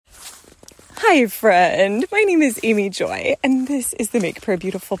Hi, friend. My name is Amy Joy, and this is the Make Prayer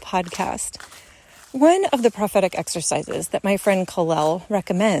Beautiful podcast. One of the prophetic exercises that my friend Kalel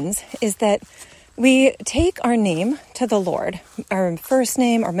recommends is that we take our name to the Lord, our first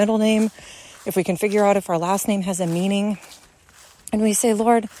name, our middle name, if we can figure out if our last name has a meaning, and we say,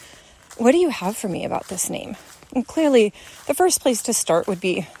 Lord, what do you have for me about this name? And clearly, the first place to start would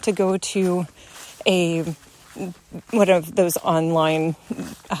be to go to one of those online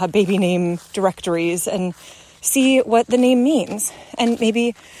baby name directories and see what the name means, and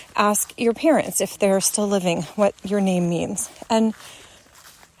maybe ask your parents, if they're still living, what your name means, and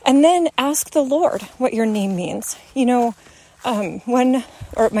then ask the Lord what your name means. You know,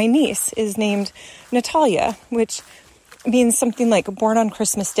 my niece is named Natalia, which means something like born on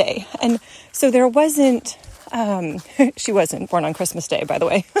Christmas Day, and so there wasn't. She wasn't born on Christmas Day, by the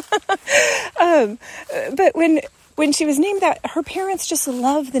way. But when she was named that, her parents just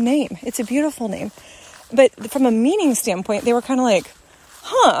love the name. It's a beautiful name. But from a meaning standpoint, they were kind of like,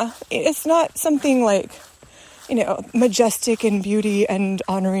 it's not something like, majestic in beauty and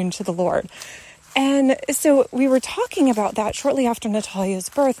honoring to the Lord. And so we were talking about that shortly after Natalia's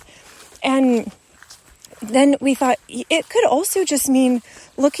birth. And then we thought it could also just mean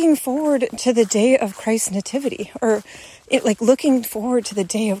looking forward to the day of Christ's nativity, or looking forward to the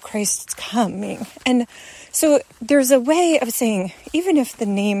day of Christ's coming. And so there's a way of saying, even if the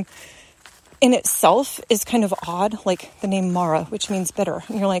name in itself is kind of odd, like the name Mara, which means bitter,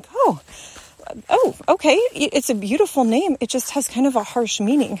 and you're like, oh, okay, it's a beautiful name. It just has kind of a harsh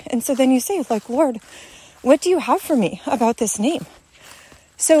meaning. And so then you say, Lord, what do you have for me about this name?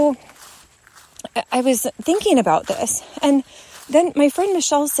 So I was thinking about this, and then my friend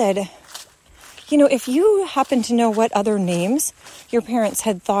Michelle said, if you happen to know what other names your parents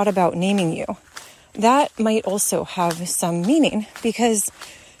had thought about naming you, that might also have some meaning, because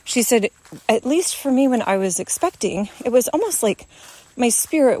she said, at least for me when I was expecting, it was almost like my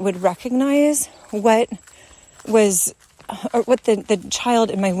spirit would recognize what was, or what the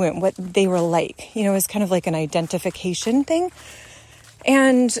child in my womb, what they were like, it was kind of like an identification thing.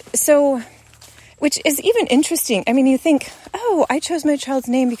 And so, which is even interesting. I mean, you think, I chose my child's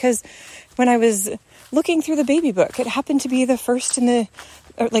name because when I was looking through the baby book, it happened to be the first in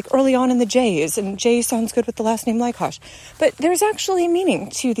early on in the J's, and J sounds good with the last name Lykosh. But there's actually meaning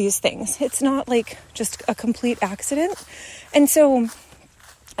to these things. It's not like just a complete accident. And so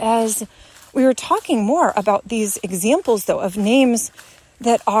as we were talking more about these examples, though, of names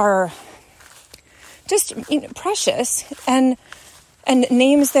that are just precious and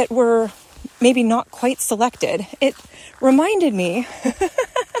names that were maybe not quite selected, it reminded me,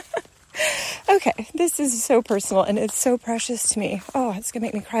 okay, this is so personal and it's so precious to me. Oh, it's going to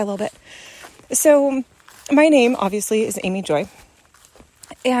make me cry a little bit. So my name, obviously, is Amy Joy.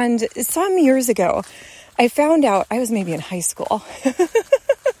 And some years ago, I found out I was maybe in high school.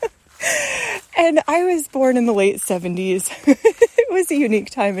 And I was born in the late 70s. It was a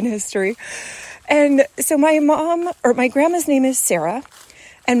unique time in history. And so my grandma's name is Sarah.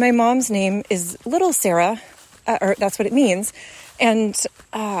 And my mom's name is Little Sarah, or that's what it means. And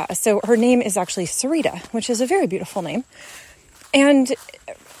so her name is actually Sarita, which is a very beautiful name. And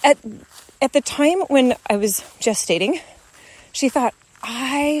at the time when I was gestating, she thought,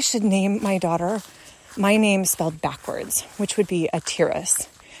 I should name my daughter my name spelled backwards, which would be Atiris.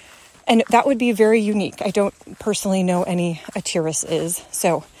 And that would be very unique. I don't personally know any Atiris is.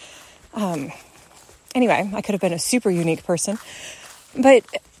 So anyway, I could have been a super unique person. But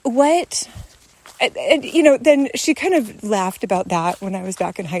then she kind of laughed about that when I was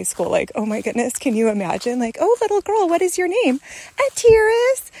back in high school. Like, oh my goodness, can you imagine? Like, oh, little girl, what is your name?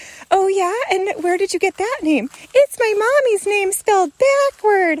 Atiris. Oh yeah, and where did you get that name? It's my mommy's name spelled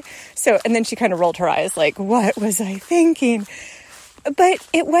backward. So, and then she kind of rolled her eyes like, what was I thinking? But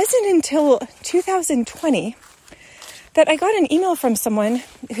it wasn't until 2020 that I got an email from someone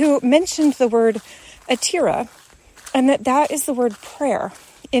who mentioned the word Atira, and that is the word prayer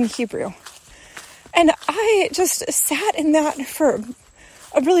in Hebrew. And I just sat in that for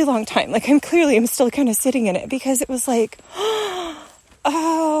a really long time. Like, I'm still kind of sitting in it, because it was like,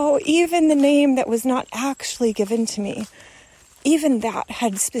 oh, even the name that was not actually given to me, even that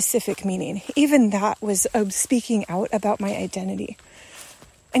had specific meaning. Even that was speaking out about my identity.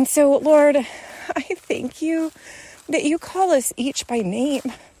 And so, Lord, I thank you that you call us each by name.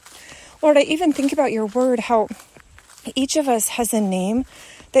 Lord, I even think about your word, how each of us has a name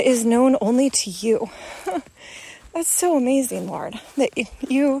that is known only to you. That's so amazing, Lord, that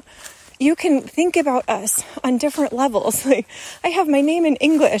you you can think about us on different levels. Like, I have my name in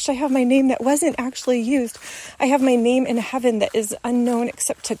English. I have my name that wasn't actually used. I have my name in heaven that is unknown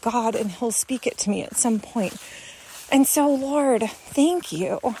except to God, and he'll speak it to me at some point. And so, Lord, thank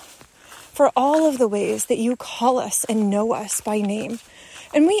you for all of the ways that you call us and know us by name.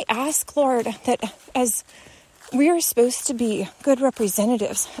 And we ask, Lord, that as we are supposed to be good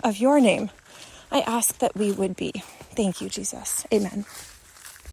representatives of your name, I ask that we would be. Thank you, Jesus. Amen.